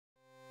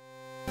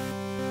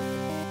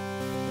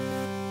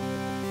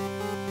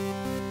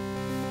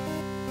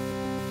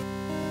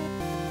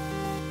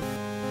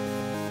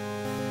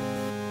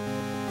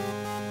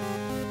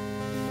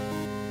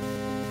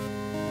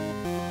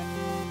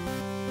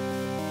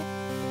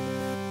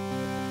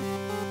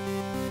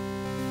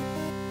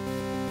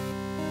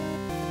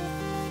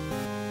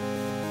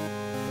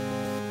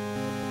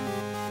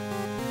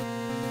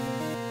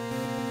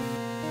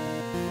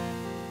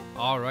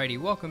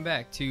Alrighty, welcome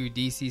back to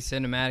DC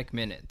Cinematic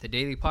Minute, the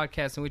daily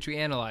podcast in which we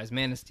analyze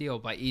Man of Steel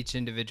by each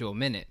individual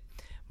minute.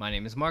 My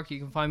name is Mark. You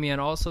can find me on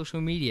all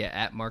social media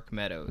at Mark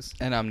Meadows.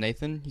 And I'm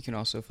Nathan. You can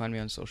also find me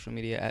on social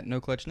media at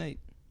NoClutchNate.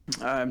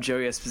 I'm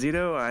Joey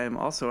Esposito. I am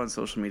also on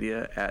social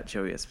media at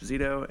Joey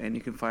Esposito, and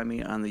you can find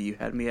me on the You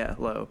Had Me at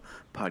Hello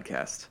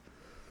podcast.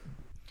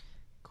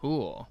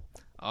 Cool.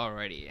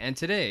 Alrighty, and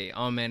today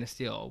on Man of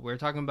Steel, we're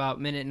talking about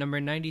minute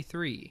number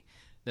 93.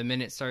 The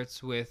minute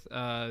starts with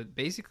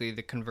basically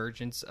the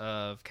convergence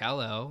of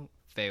Kal-El,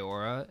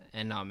 Faora,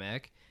 and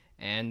Namek,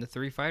 and the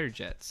three fighter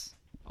jets,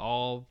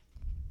 all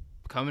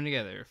coming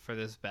together for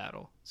this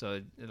battle. So,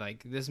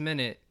 like, this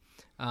minute,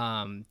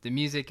 the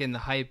music and the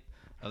hype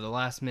of the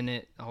last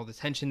minute, all the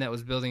tension that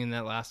was building in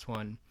that last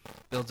one,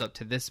 builds up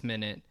to this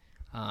minute.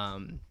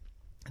 And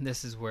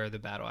this is where the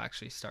battle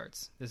actually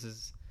starts. This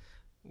is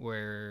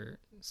where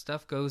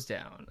stuff goes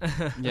down.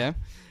 Yeah.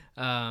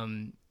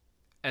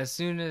 As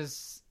soon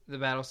as the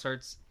battle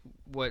starts,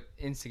 what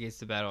instigates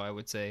the battle, I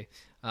would say,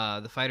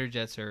 the fighter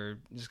jets are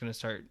just going to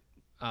start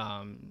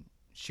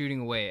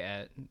shooting away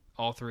at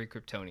all three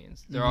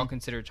Kryptonians. They're all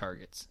considered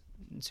targets.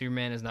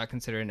 Superman is not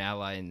considered an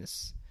ally in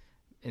this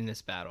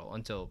battle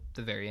until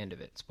the very end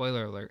of it.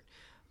 Spoiler alert.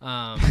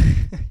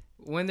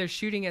 When they're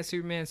shooting at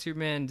Superman,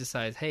 Superman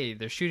decides, hey,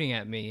 they're shooting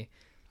at me.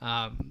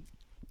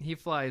 He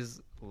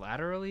flies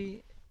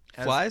laterally.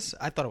 Flies?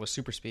 I thought it was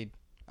super speed.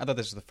 I thought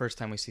this was the first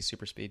time we see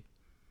super speed.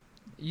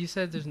 You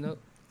said there's no...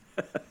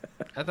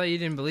 I thought you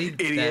didn't believe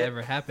that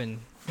ever happened.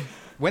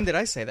 When did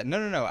I say that?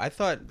 No. I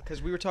thought,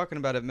 because we were talking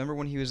about it. Remember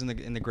when he was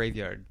in the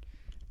graveyard?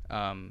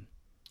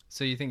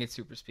 So you think it's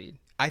super speed?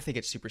 I think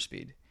it's super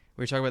speed.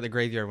 We were talking about the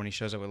graveyard when he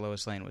shows up with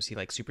Lois Lane. Was he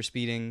like super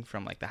speeding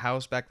from like the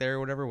house back there or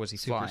whatever? Was he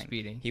super flying?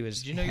 Speeding. He was.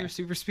 Did you know you were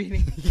super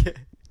speeding?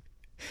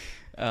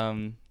 Yeah.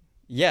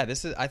 Yeah.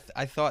 This is. I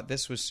thought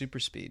this was super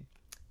speed.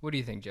 What do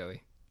you think,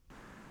 Joey?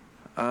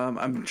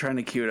 I'm trying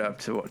to queue it up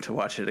to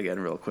watch it again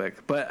real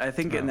quick. But I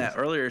think in that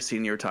earlier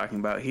scene you were talking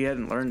about, he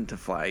hadn't learned to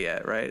fly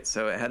yet, right?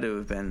 So it had to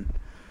have been...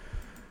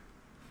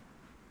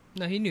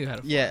 No, he knew how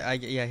to fly.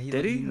 Yeah,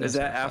 Did he? Is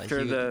that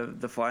after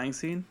the flying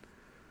scene?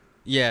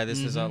 Yeah, this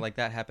is like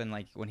that happened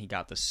like when he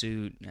got the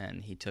suit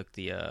and he took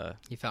the...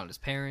 He found his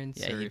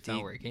parents, he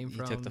found where he came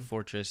from. He took the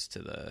fortress to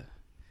the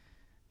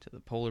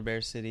Polar Bear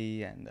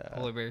City and...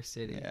 Polar Bear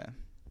City. Yeah.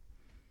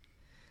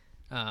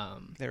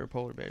 There were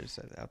polar bears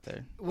out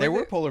there.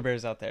 Were polar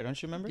bears out there, don't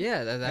you remember?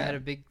 Yeah, I had a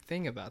big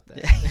thing about that.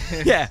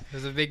 Yeah. It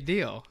was a big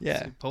deal.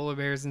 Yeah. So polar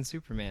bears and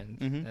Superman.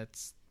 Mm-hmm.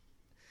 That's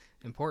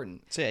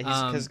important. So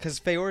yeah,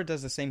 because Faora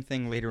does the same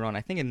thing later on,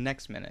 I think in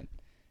next minute,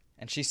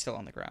 and she's still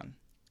on the ground.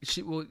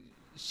 She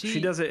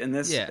does it in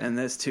this in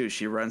this too.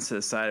 She runs to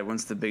the side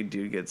once the big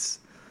dude gets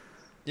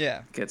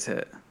hit.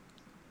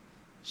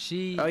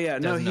 He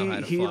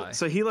fly.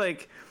 So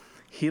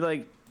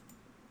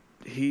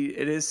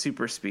it is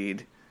super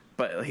speed.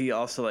 But he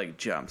also like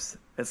jumps.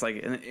 It's like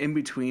in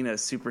between a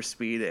super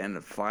speed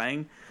and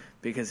flying,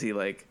 because he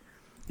like,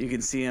 you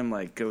can see him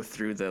like go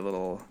through the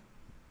little.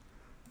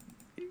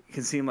 You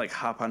can see him like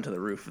hop onto the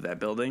roof of that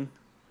building,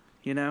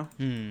 you know,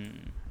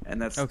 and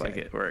that's like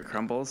it where it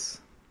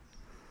crumbles.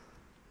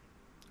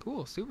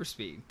 Cool, super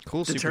speed.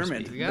 Cool,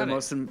 determined.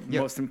 Super speed.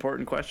 Most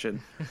important question.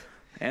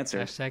 Answer.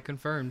 Hashtag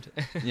confirmed.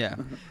 Yeah.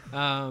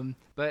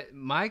 But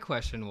my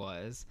question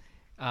was,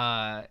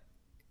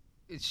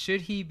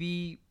 should he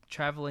be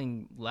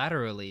traveling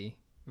laterally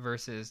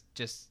versus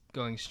just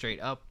going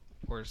straight up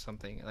or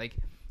something? Like,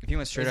 if he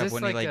went straight up,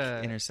 wouldn't he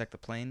intersect the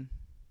plane?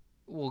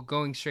 Well,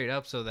 going straight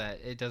up so that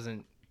it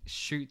doesn't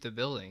shoot the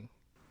building.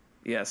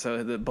 Yeah,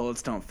 so the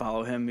bullets don't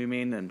follow him, you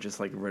mean, and just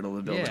like riddle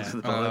the buildings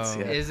with bullets.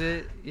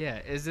 Yeah.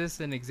 Is this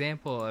an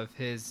example of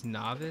his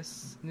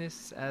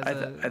noviceness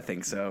I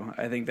think so.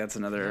 I think that's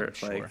another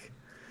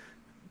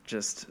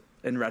just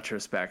in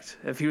retrospect,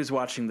 if he was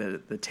watching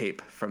the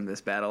tape from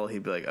this battle,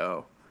 he'd be like,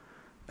 oh,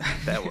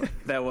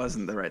 that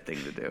wasn't the right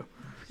thing to do.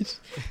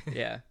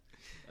 Yeah.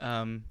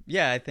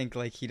 I think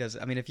like he does.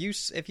 I mean, if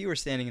you were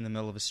standing in the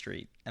middle of a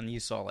street and you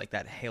saw like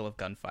that hail of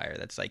gunfire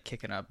that's like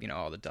kicking up,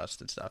 all the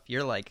dust and stuff,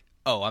 you're like,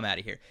 oh, I'm out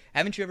of here.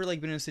 Haven't you ever like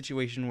been in a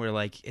situation where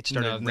like it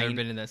started raining? No, I've never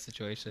been in that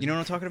situation. You know what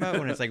I'm talking about?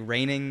 When it's like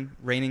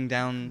raining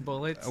down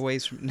bullets away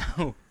from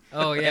no.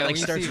 Oh yeah, it like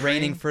starts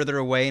raining further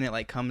away and it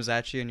like comes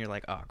at you and you're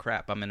like, oh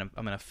crap, I'm in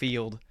a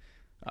field.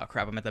 Oh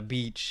crap, I'm at the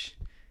beach.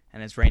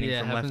 And it's raining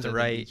from left to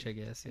right. Beach, I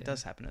guess. Yeah. It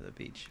does happen at the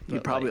beach.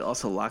 You probably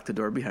also lock the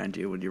door behind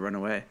you when you run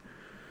away.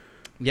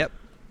 Yep,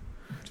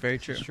 it's very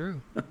true. It's true.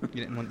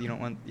 You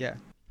don't want. Yeah.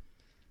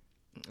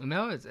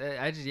 No,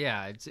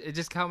 it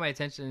just caught my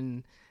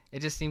attention. It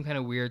just seemed kind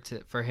of weird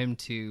for him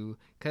to,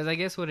 because I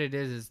guess what it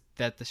is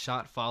that the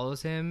shot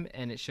follows him,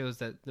 and it shows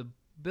that the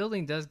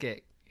building does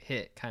get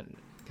hit kind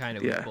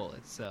of with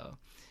bullets. So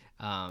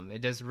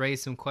it does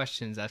raise some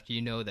questions after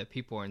you know that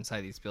people are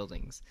inside these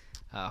buildings,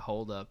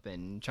 holed up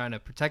and trying to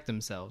protect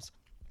themselves.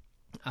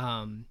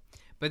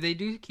 But they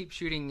do keep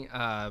shooting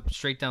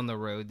straight down the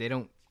road. They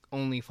don't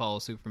only follow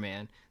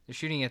Superman. They're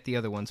shooting at the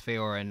other ones,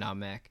 Faora and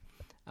Namek.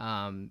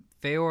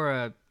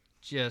 Faora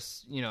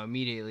just,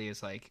 immediately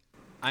is like,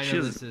 I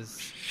know this is.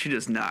 She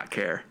does not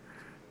care.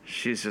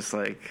 She's just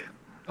like,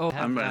 Oh,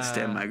 I'm going to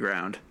stand my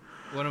ground.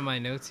 One of my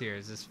notes here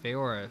is this: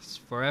 Feora is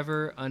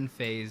forever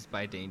unfazed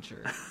by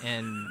danger,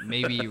 and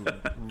maybe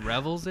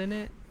revels in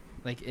it,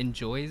 like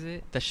enjoys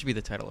it. That should be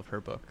the title of her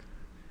book.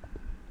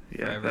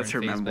 Yeah, Forever that's her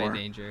unfazed memoir. by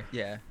danger.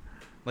 Yeah,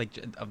 like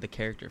of the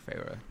character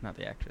Feora, not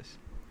the actress.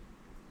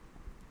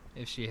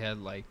 If she had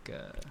like,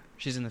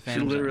 She's in the She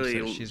Phantom Zone, literally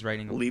so she's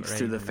writing. leaps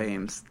through the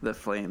writing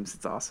flames.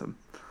 It's awesome.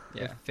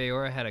 Yeah, if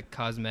Feora had a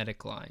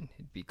cosmetic line,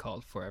 it'd be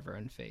called Forever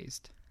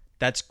Unfazed.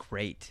 that's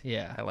great.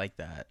 Yeah, I like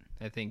that.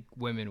 I think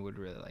women would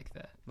really like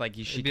that. Like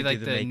she It'd be could like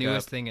do the the makeup.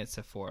 newest thing at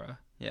Sephora.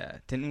 Yeah,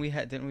 didn't we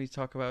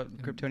talk about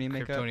Kryptonian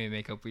makeup? Kryptonian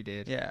makeup, we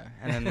did. Yeah,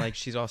 and then like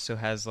she's also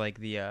has like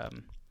the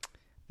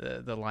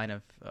line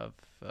of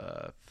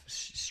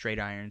straight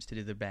irons to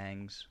do the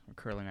bangs or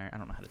curling iron. I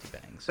don't know how to do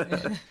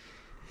bangs.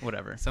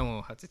 Whatever. Someone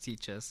will have to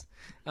teach us.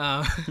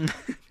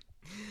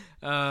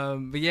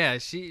 But yeah,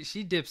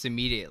 she dips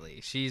immediately.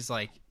 She's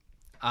like,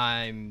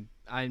 I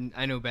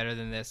know better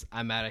than this.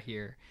 I'm out of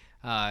here.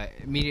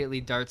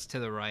 Immediately darts to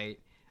the right.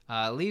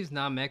 Leaves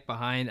Namek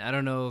behind. I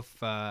don't know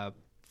if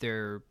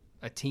they're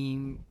a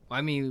team.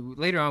 I mean,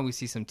 later on we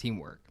see some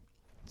teamwork,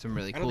 some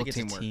really I don't cool think it's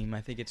teamwork. a team.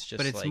 I think it's just.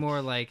 But it's like,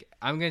 more like,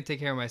 I'm gonna take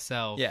care of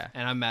myself. Yeah.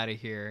 And I'm out of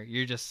here.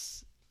 You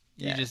just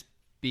Yeah.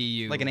 be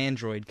you. like an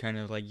android kind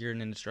of like you're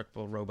an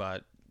indestructible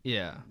robot.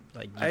 Yeah.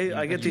 Like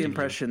I get the you-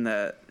 impression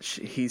that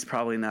he's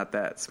probably not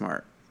that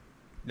smart.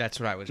 That's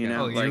what I was. You gonna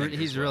know, Oh, like-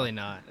 he's really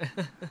not.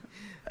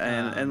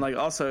 And like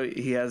also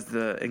he has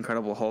the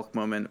Incredible Hulk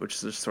moment, which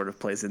just sort of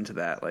plays into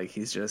that. Like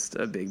he's just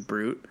a big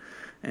brute,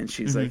 and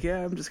she's like,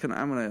 "Yeah, I'm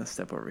gonna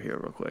step over here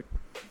real quick."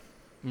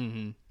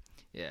 Mm-hmm.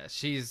 Yeah,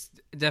 she's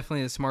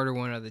definitely the smarter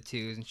one of the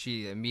two, and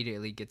she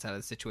immediately gets out of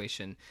the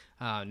situation.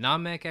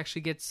 Namek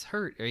actually gets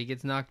hurt, or he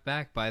gets knocked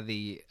back by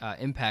the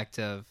impact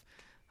of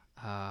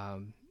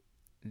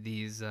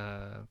these.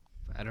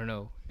 I don't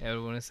know. I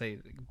would want to say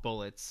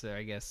bullets.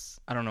 I guess.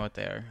 I don't know what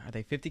they are. Are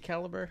they 50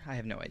 caliber? I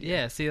have no idea.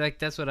 Yeah. See, like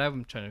that's what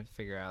I'm trying to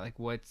figure out. Like,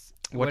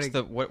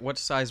 what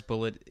size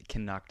bullet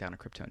can knock down a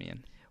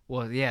Kryptonian?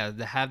 Well, yeah,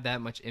 to have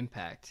that much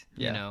impact.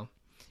 Yeah. You know,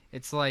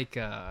 it's like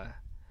I'm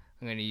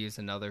going to use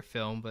another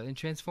film, but in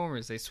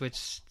Transformers, they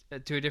switched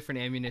to a different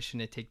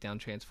ammunition to take down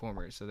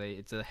Transformers. So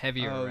it's a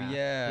heavier Oh round.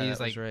 yeah, He's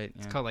that like was right.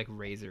 it's Yeah. called like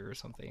Razor or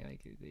something. Like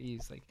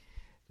he's like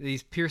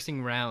these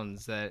piercing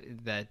rounds that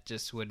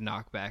just would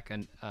knock back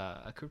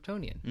a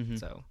Kryptonian. Mhm.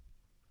 So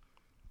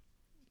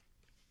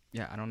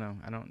Yeah, I don't know.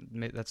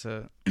 That's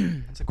a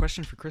that's a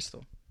question for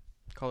Crystal.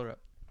 Call her up.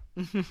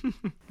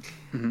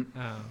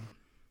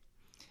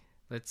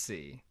 let's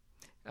see.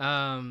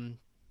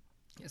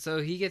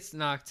 So he gets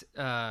knocked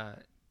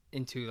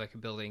into like a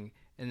building,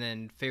 and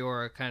then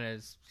Feora kind of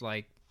is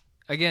like,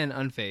 again,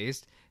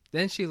 unfazed.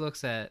 Then she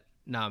looks at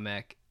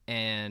Namek,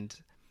 and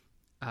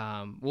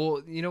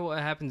well, you know what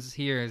happens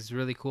here is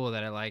really cool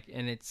that I like,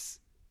 and it's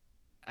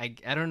I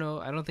don't know,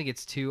 I don't think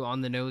it's too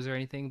on the nose or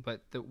anything,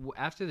 but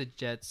after the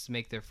Jets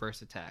make their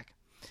first attack,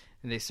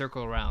 and they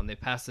circle around, they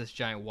pass this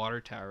giant water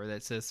tower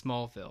that says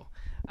Smallville.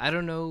 I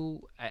don't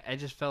know, I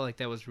just felt like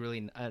that was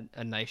really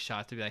a nice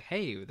shot to be like,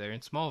 hey, they're in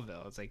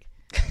Smallville. It's like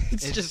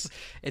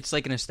it's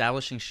like an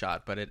establishing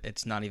shot, but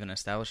it's not even an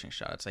establishing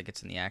shot. It's like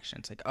it's in the action.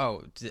 It's like,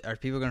 oh, are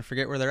people going to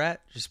forget where they're at?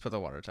 Just put the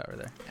water tower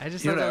there. I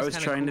just You thought know that what was I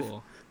was kind trying of to-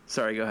 cool.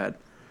 Sorry, go ahead.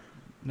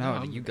 No,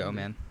 No, you go,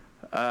 man.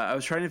 I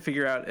was trying to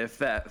figure out if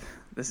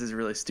this is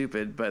really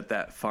stupid, but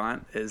that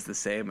font is the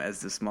same as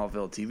the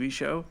Smallville TV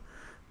show,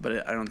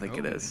 but I don't think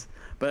it Oh. is.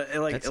 But it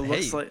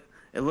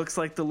looks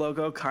like the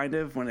logo kind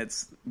of when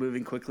it's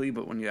moving quickly,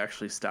 but when you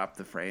actually stop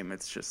the frame, I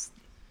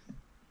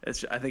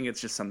think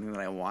it's just something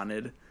that I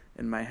wanted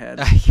in my head,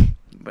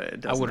 but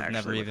it doesn't would've actually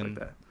never look even- like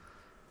that.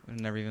 I've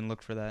never even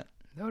looked for that.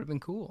 That would have been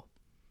cool.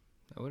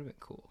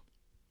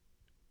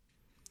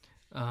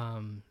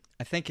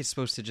 I think it's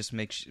supposed to just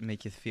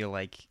make you feel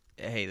like,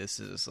 hey, this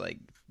is like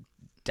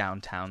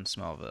downtown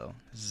Smallville.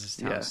 This is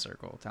town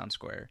circle, town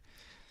square.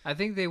 I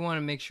think they want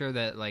to make sure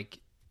that like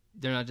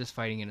they're not just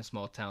fighting in a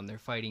small town; they're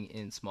fighting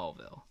in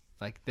Smallville.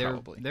 Like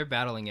Probably. they're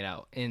battling it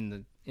out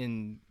in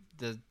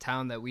the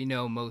town that we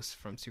know most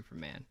from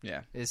Superman.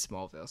 Yeah. Is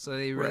Smallville. So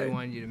they really Right.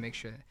 wanted you to make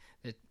sure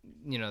that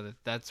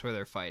that's where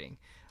they're fighting.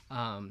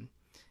 I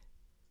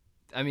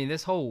mean,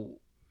 this whole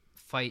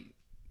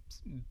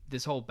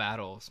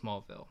battle of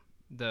Smallville,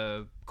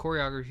 the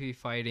choreography,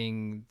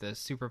 fighting, the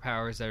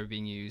superpowers that are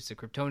being used, the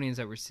Kryptonians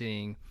that we're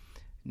seeing,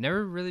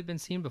 never really been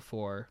seen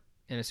before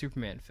in a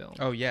Superman film.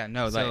 Oh yeah,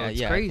 no, So it's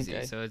yeah,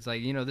 crazy. So it's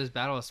like, this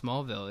Battle of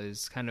Smallville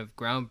is kind of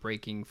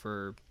groundbreaking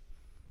for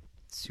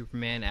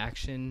Superman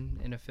action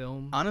in a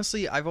film.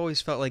 Honestly, I've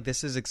always felt like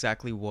this is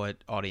exactly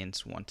what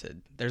audience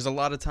wanted. There's a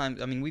lot of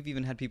times. I mean, we've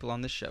even had people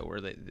on this show where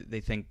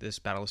they think this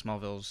Battle of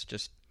Smallville is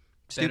just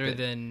stupid. Better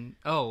than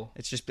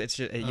It's just they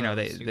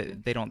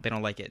stupid.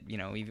 don't like it.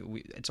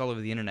 It's all over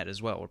the internet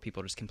as well, where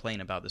people just complain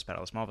about this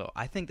Battle of Smallville.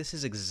 I think this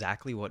is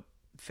exactly what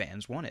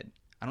fans wanted.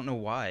 I don't know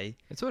why.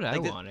 It's what I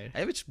Like wanted.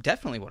 It's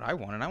definitely what I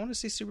wanted. I want to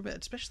see Superman,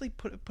 especially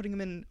putting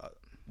him in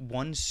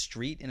one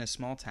street in a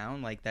small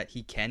town, like that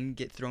he can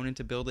get thrown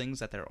into buildings,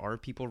 that there are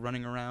people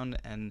running around,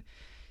 and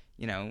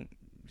you know,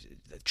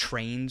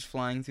 trains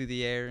flying through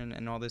the air,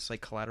 and all this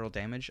like collateral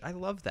damage. I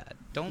love that.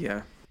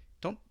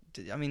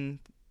 I mean,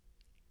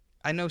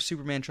 I know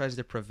Superman tries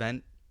to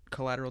prevent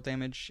collateral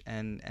damage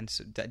and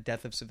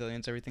death of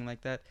civilians, everything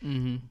like that.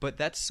 Mm-hmm. But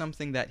that's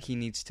something that he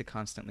needs to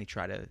constantly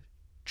try to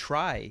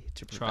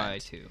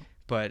prevent.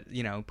 But,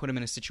 you know, put him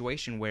in a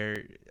situation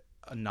where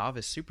a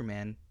novice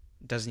Superman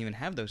doesn't even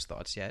have those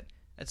thoughts yet.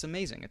 That's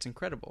amazing. It's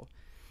incredible.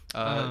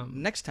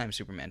 Next time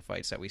Superman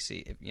fights that we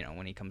see, you know,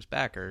 when he comes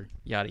back or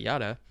yada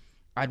yada,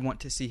 I'd want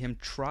to see him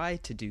try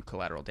to do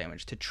collateral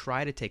damage, to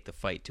try to take the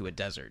fight to a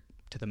desert,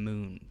 to the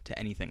moon, to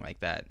anything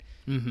like that.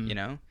 Mm-hmm. You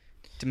know,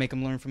 to make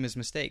him learn from his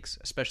mistakes,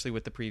 especially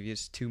with the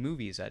previous 2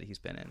 movies that he's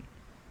been in.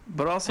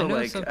 But also,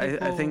 like, people...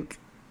 I think...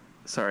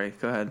 Sorry,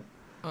 go ahead.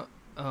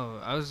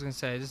 I was going to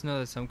say, I just know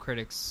that some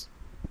critics,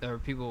 or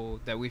people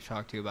that we've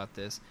talked to about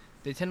this,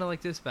 they tend to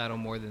like this battle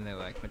more than they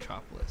like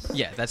Metropolis.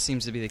 Yeah, that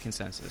seems to be the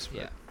consensus.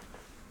 Yeah.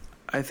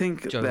 I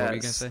think Joe, what were you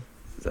going to say?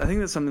 I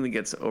think that's something that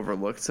gets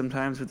overlooked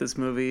sometimes with this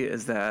movie,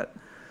 is that,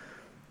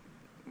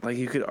 like,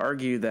 you could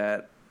argue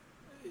that,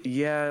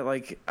 yeah,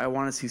 like, I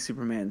want to see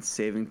Superman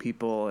saving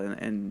people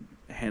and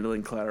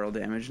handling collateral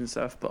damage and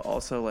stuff, but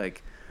also,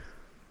 like,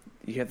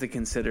 you have to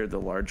consider the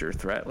larger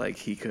threat. Like,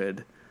 he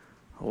could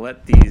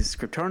let these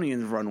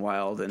Kryptonians run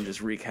wild and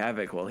just wreak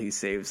havoc while he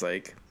saves,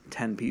 like,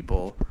 10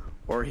 people,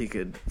 or he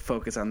could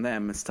focus on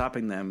them and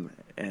stopping them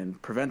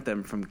and prevent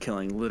them from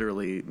killing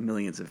literally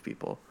millions of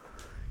people.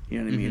 You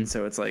know what I mean?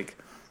 So it's like,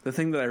 the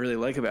thing that I really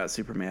like about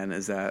Superman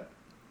is that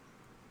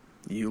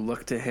you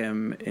look to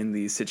him in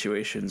these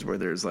situations where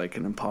there's like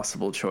an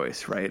impossible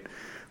choice, right?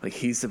 Like,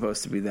 he's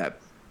supposed to be that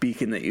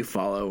beacon that you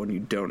follow when you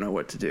don't know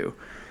what to do.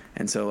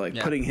 And so, like,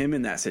 putting him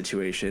in that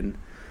situation,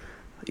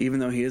 even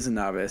though he is a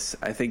novice,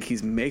 I think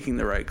he's making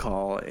the right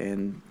call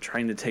in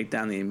trying to take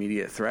down the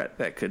immediate threat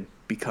that could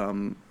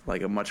become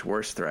like a much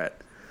worse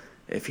threat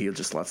if he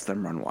just lets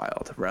them run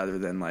wild, rather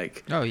than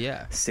like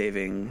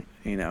saving,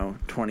 you know,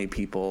 20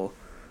 people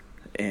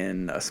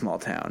in a small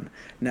town.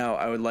 Now,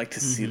 I would like to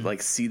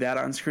see that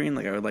on screen.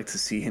 Like, I would like to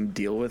see him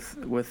deal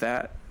with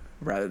that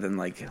rather than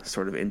like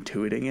sort of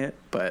intuiting it.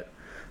 But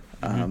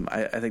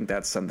I think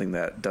that's something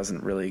that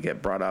doesn't really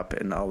get brought up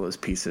in all those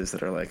pieces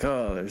that are like,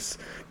 oh, there's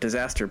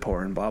disaster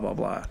porn, blah blah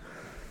blah.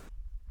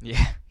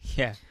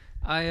 Yeah.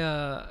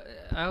 I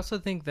also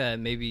think that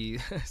maybe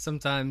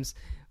sometimes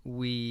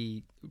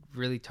we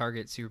really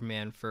target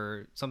Superman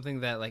for something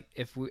that, like,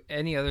 if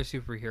any other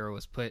superhero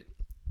was put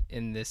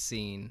in this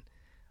scene,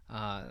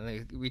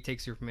 like, we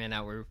take Superman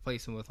out, we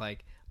replace him with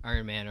like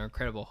Iron Man or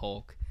Incredible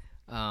Hulk,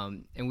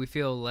 and we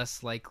feel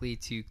less likely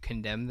to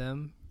condemn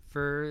them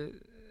for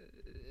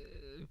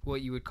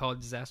what you would call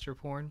disaster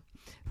porn.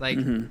 Like,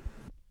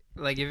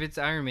 like if it's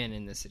Iron Man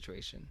in this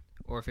situation,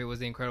 or if it was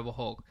the Incredible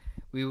Hulk,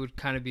 we would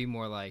kind of be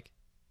more like,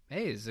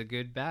 hey, it's a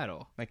good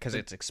battle. Like, because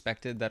it's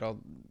expected that all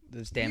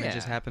this damage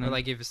is happening? Or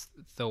like if it's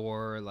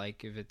Thor, or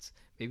like if it's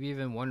maybe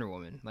even Wonder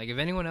Woman. Like, if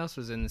anyone else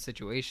was in the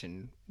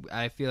situation,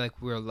 I feel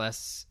like we're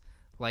less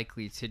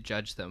likely to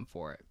judge them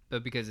for it.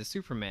 But because it's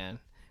Superman,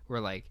 we're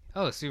like,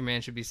 oh,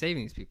 Superman should be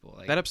saving these people.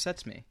 Like, that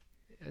upsets me.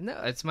 No,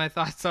 it's my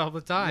thoughts all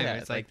the time. Yeah,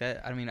 it's like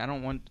that. I mean, I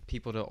don't want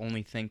people to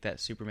only think that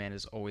Superman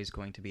is always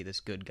going to be this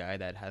good guy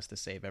that has to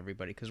save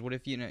everybody. Because what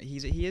if, you know,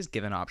 he is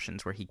given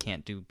options where he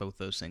can't do both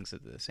those things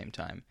at the same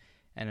time?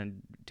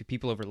 And do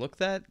people overlook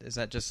that? Is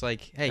that just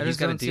like, hey, he's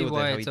got to deal with it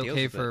how he deals with it? I just don't see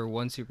why it's okay for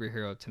one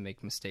superhero to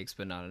make mistakes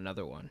but not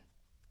another one.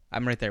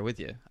 I'm right there with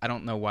you. I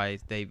don't know why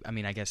I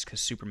mean, I guess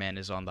because Superman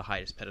is on the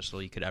highest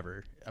pedestal you could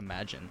ever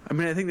imagine. I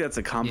mean, I think that's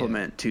a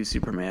compliment to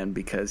Superman,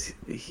 because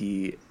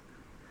he,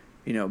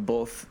 you know,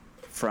 both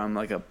from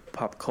like a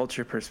pop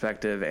culture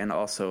perspective and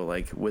also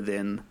like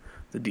within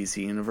the DC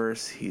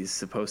universe, he's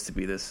supposed to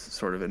be this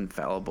sort of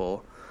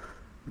infallible,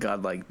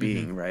 godlike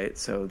being, right?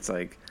 So it's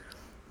like,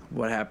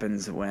 what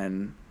happens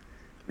when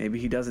maybe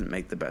he doesn't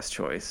make the best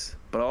choice?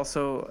 But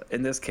also,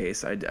 in this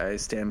case, I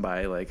stand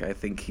by, like, I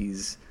think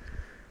he's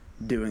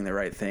doing the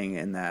right thing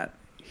in that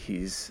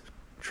he's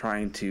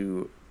trying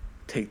to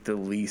take the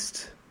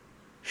least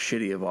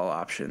shitty of all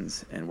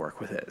options and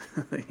work with it,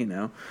 you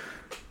know?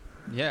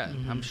 Yeah,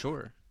 I'm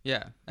sure.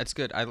 Yeah, that's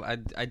good.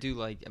 I do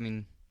like, I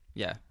mean,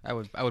 yeah, I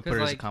would put it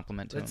as a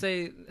compliment to him. Let's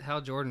say Hal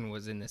Jordan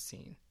was in this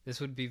scene.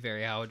 This would be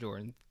very Hal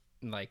Jordan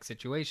like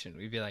situation.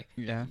 We'd be like,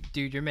 yeah,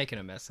 dude, you're making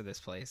a mess of this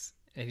place,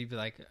 and he'd be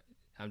like,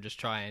 I'm just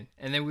trying,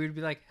 and then we would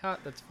be like, huh,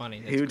 that's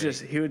funny. That's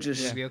he would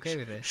just be okay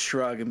with it,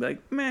 shrug and be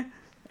like, meh,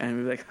 and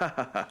we'd be like, ha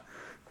ha ha,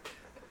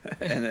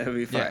 and it would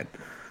be fine.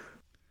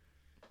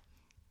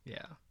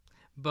 Yeah,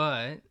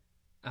 but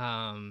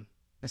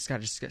It's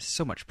got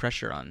so much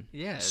pressure on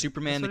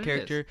Superman, the that's what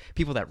it character,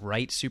 people that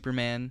write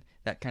Superman,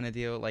 that kind of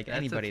deal. Like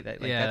anybody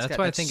that's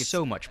why I think it's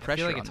so much pressure. I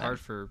feel like on it's them. hard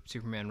for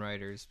Superman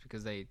writers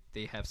because they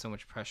have so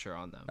much pressure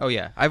on them. Oh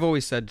yeah, I've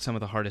always said some of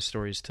the hardest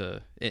stories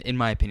in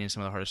my opinion,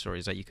 some of the hardest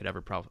stories that you could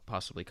ever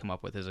possibly come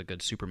up with is a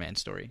good Superman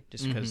story,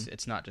 just because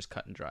it's not just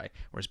cut and dry.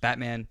 Whereas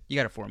Batman, you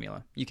got a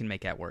formula, you can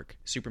make that work.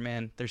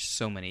 Superman, there's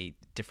so many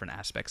different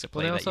aspects of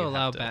play. Well, they that also you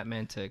allow have to...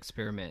 Batman to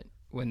experiment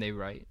when they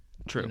write.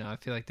 True. You know, I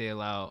feel like they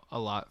allow a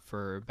lot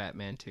for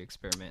Batman to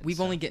experiment.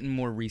 We've only gotten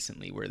more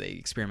recently where they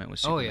experiment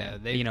with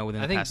Superman. Oh yeah, within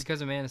I the think past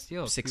because of Man of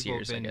Steel, 6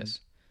 years, I guess.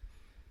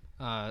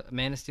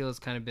 Man of Steel has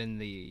kind of been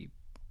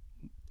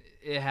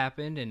it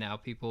happened, and now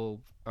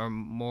people are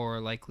more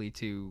likely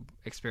to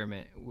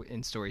experiment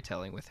in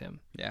storytelling with him.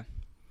 Yeah.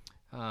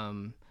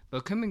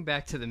 But coming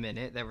back to the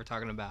minute that we're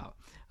talking about,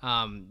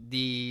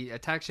 the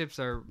attack ships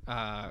or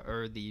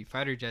the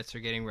fighter jets are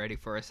getting ready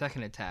for a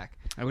second attack.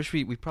 I wish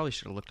we probably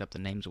should have looked up the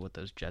names of what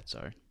those jets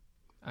are.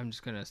 I'm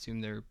just going to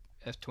assume they're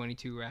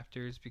F-22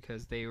 Raptors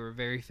because they were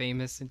very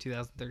famous in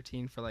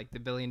 2013 for like the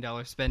 $1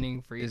 billion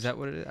spending for each. Is that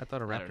what it is? I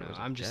thought a Raptor was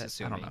a I'm just jet.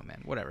 assuming. I don't know,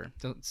 man. Whatever.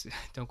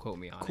 Don't quote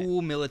me on it.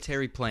 Cool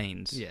military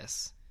planes.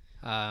 Yes.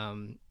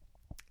 Namek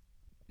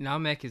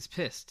is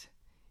pissed.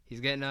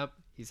 He's getting up.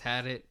 He's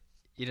had it.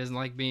 He doesn't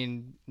like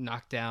being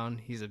knocked down.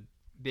 He's a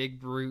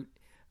big brute.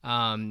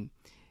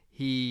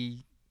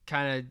 He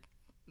kind of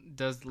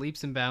does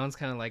leaps and bounds,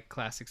 kind of like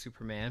classic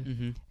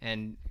Superman.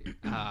 And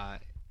I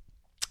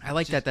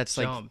like that. That's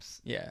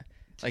jumps. like, yeah,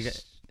 like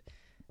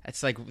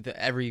it's like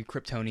every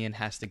Kryptonian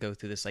has to go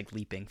through this like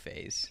leaping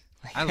phase.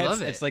 Like, I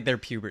love it. It's like their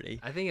puberty.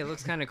 I think it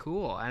looks kind of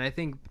cool, and I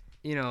think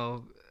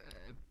what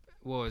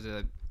was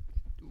it?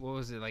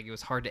 Like it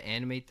was hard to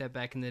animate that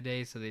back in the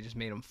day, so they just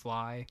made them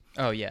fly.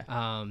 Oh yeah.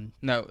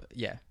 No.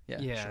 Yeah.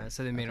 Sure.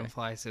 So they made them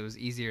fly, so it was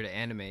easier to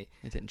animate.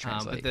 It didn't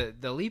translate.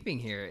 But the leaping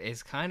here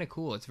is kind of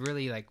cool. It's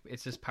really like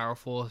it's just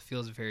powerful. It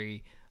feels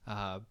very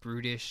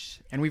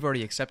brutish. And we've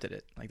already accepted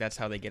it. Like that's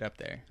how they get up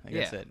there. Like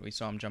that's it. We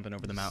saw them jumping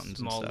over the mountains.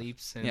 Small and stuff.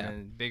 leaps and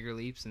then bigger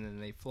leaps, and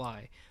then they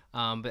fly.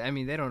 But I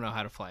mean, they don't know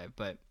how to fly it.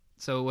 But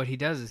so what he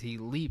does is he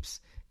leaps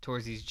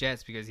towards these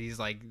jets because he's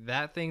like,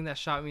 that thing that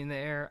shot me in the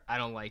air, I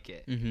don't like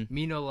it.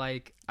 Me no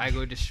like, I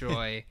go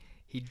destroy.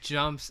 He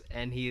jumps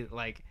and he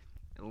like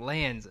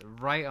lands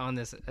right on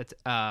this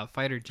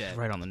fighter jet,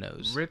 right on the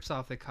nose, rips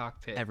off the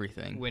cockpit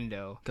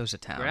window, goes to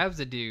town, grabs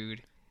the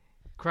dude,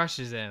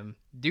 crushes him.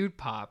 Dude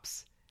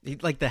pops.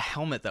 Like the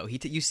helmet though,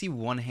 you see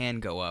one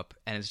hand go up,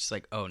 and it's just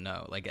like, oh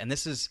no! Like, and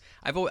this is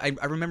I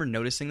remember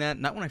noticing that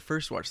not when I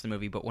first watched the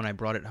movie, but when I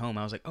brought it home,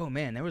 I was like, oh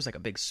man, there was like a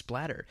big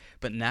splatter.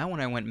 But now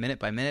when I went minute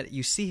by minute,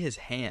 you see his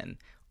hand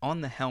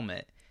on the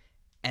helmet,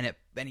 and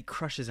he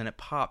crushes and it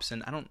pops,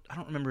 and I don't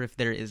remember if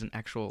there is an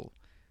actual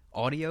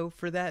audio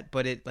for that,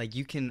 but it like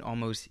you can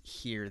almost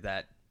hear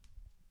that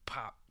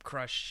pop,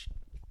 crush,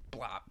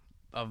 blop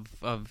of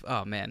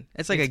oh man,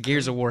 it's like a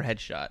Gears of War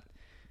headshot.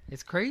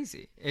 It's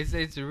crazy.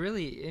 It's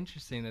really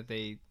interesting that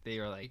they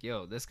are like,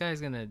 yo, this guy's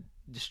gonna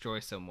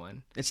destroy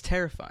someone. It's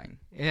terrifying.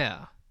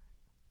 Yeah.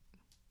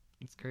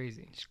 It's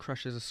crazy. He just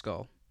crushes a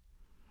skull.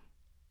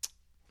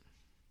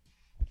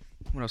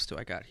 What else do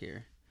I got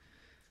here?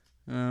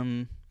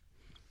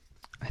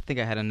 I think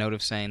I had a note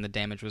of saying the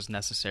damage was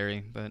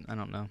necessary, but I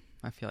don't know.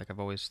 I feel like I've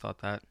always thought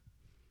that.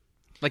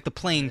 Like the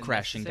plane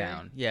crashing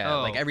down. Yeah,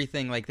 like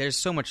everything. Like there's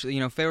so much,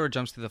 Feyre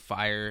jumps through the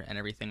fire and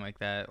everything like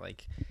that.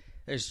 Like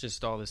there's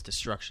just all this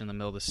destruction in the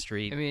middle of the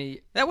street. I mean,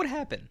 that would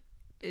happen.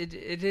 It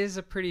is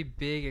a pretty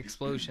big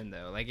explosion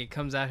though. Like it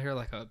comes out here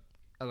like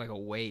a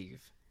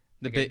wave.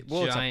 It's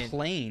a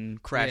plane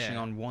crashing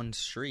on one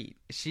street.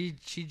 She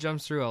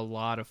jumps through a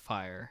lot of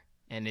fire,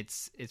 and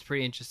it's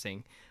pretty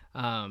interesting.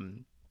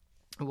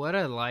 What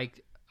I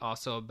liked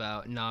also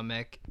about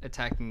Namek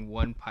attacking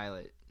one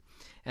pilot,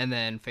 and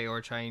then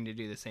Feyre trying to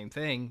do the same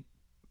thing,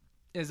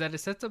 is that it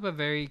sets up a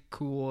very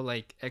cool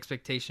like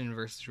expectation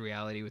versus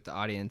reality with the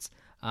audience.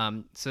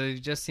 So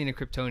you've just seen a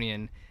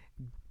Kryptonian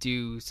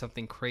do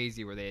something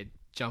crazy where they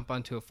jump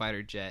onto a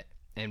fighter jet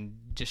and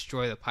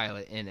destroy the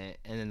pilot in it,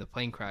 and then the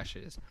plane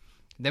crashes.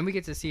 Then we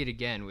get to see it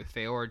again with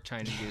Feyre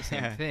trying to do the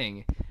same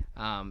thing.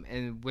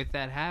 And with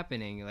that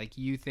happening, like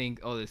you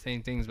think, oh, the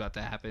same thing's about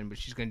to happen, but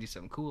she's going to do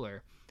something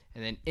cooler.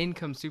 And then in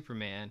comes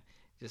Superman,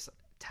 just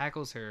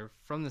tackles her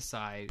from the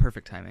side.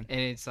 Perfect timing. And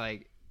it's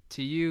like,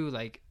 to you,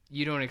 like,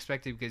 you don't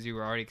expect it because you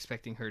were already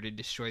expecting her to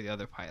destroy the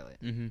other pilot.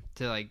 Mm-hmm.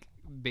 To, like,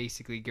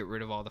 basically get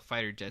rid of all the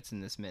fighter jets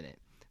in this minute.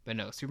 But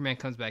no, Superman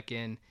comes back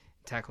in,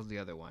 tackles the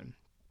other one.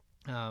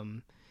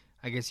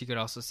 I guess you could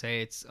also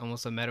say it's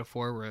almost a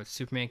metaphor where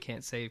Superman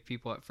can't save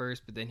people at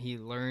first, but then he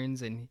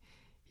learns and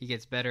he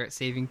gets better at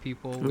saving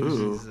people, which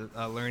is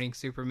a learning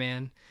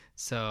Superman.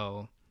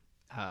 So,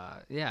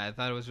 yeah, I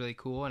thought it was really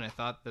cool, and I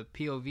thought the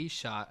POV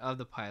shot of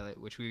the pilot,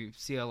 which we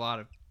see a lot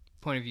of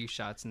point of view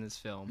shots in this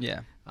film,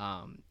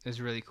 is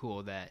really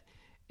cool that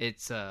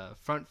it's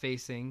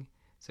front-facing,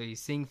 so he's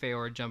seeing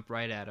Feyre jump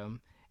right at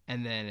him,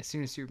 and then as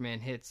soon as Superman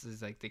hits,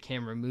 it's like the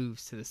camera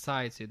moves to the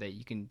side so that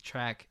you can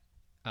track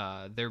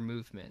their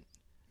movement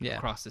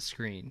across the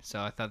screen. So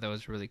I thought that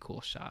was a really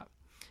cool shot.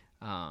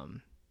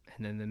 And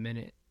then the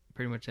minute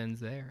pretty much ends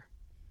there.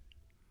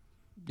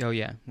 Oh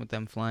yeah, with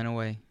them flying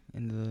away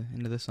into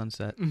the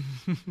sunset.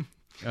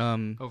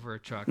 Over a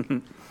truck.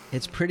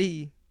 It's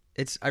pretty.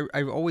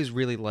 I've always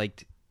really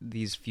liked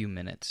these few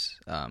minutes.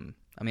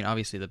 I mean,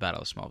 obviously the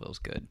Battle of Smallville is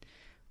good,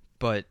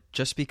 but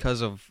just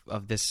because of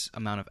this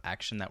amount of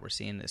action that we're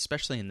seeing,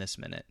 especially in this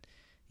minute,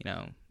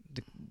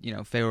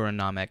 Feyre and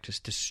Namek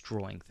just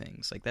destroying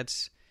things. Like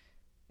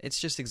it's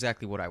just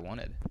exactly what I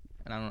wanted.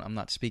 And I'm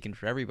not speaking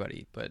for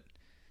everybody, but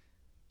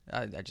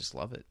I just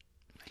love it.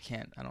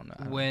 I don't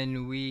know.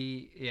 When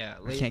we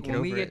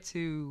get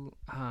to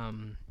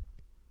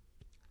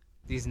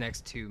these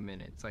next 2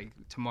 minutes, like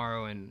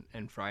tomorrow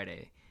and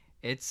Friday,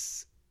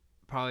 it's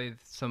probably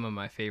some of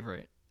my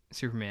favorite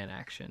Superman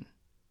action.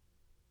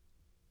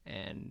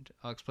 And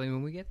I'll explain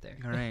when we get there.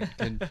 All right.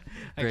 Good.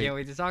 I can't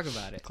wait to talk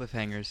about it.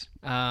 Cliffhangers.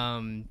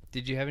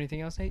 Did you have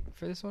anything else, Nate,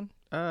 for this one?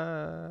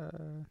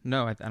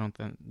 No, I don't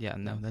think. Yeah,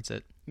 no, that's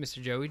it.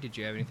 Mr. Joey, did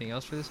you have anything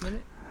else for this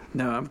minute?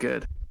 No, I'm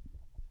good.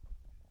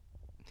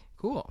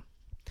 Cool.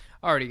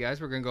 Alrighty,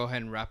 guys, we're going to go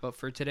ahead and wrap up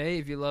for today.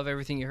 If you love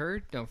everything you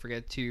heard, don't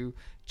forget to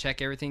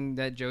check everything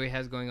that Joey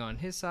has going on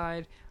his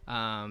side.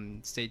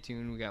 Stay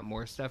tuned. We got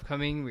more stuff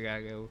coming. We got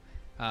to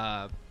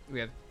go.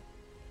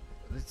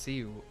 Let's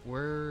see,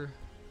 we're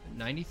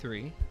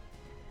 93.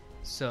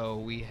 So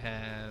we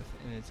have,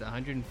 and it's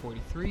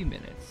 143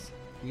 minutes.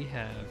 We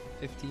have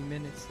 15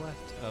 minutes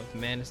left of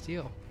Man of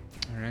Steel.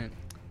 All right.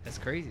 That's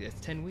crazy. That's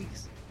 10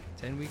 weeks.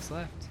 10 weeks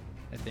left,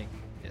 I think.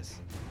 Yes,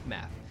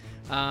 math.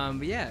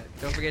 But yeah,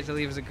 don't forget to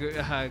leave us a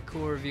good,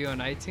 cool review on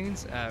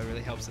iTunes. It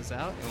really helps us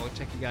out. And we'll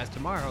check you guys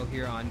tomorrow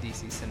here on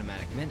DC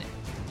Cinematic Minute.